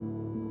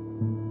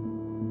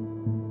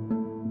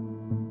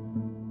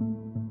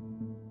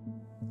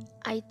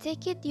I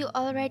take it you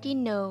already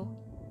know.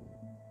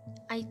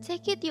 I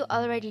take it you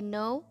already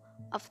know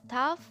of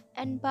tough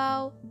and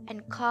bow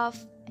and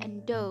cough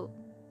and dough.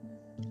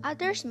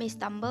 Others may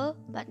stumble,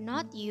 but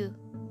not you.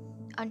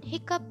 On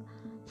hiccup,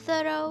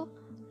 thorough,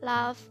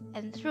 laugh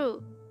and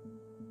through,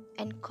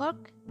 and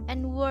cork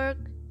and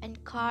work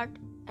and cart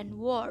and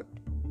word,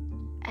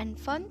 and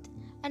font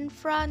and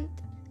front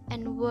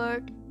and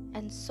word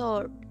and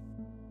sword.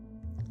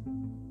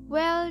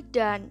 Well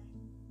done.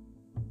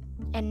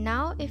 And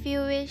now, if you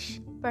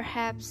wish,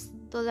 perhaps,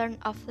 to learn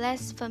of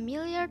less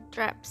familiar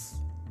traps,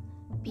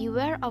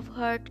 beware of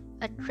hurt,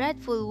 a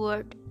dreadful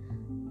word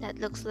that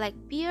looks like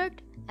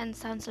beard and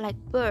sounds like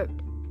bird,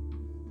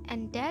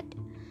 and that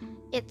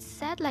it's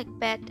said like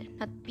bad,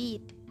 not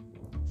beat.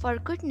 For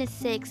goodness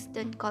sakes,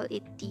 don't call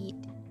it deed.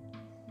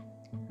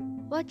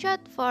 Watch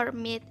out for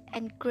meat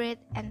and grit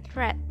and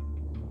thread.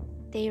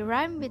 They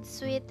rhyme with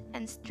sweet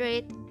and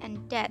straight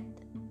and dead.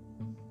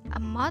 A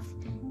moth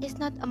is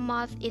not a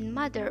moth in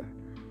mother,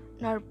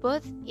 nor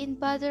both in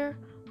brother,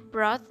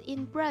 broth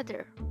in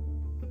brother.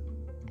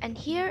 And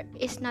here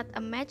is not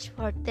a match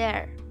for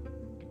there,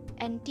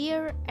 and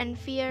dear and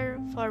fear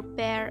for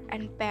bear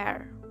and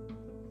bear.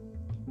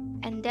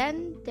 And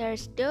then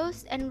there's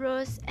dose and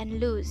rose and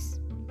loose.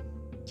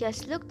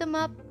 Just look them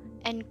up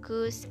and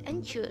goose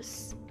and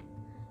choose,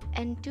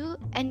 and do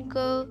and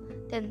go,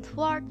 then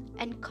thwart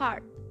and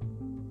cart.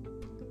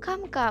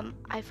 Come, come,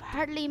 I've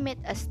hardly made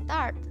a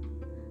start.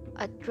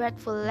 A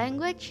dreadful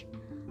language,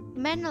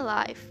 man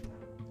alive.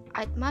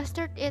 I'd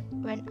mastered it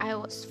when I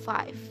was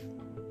 5.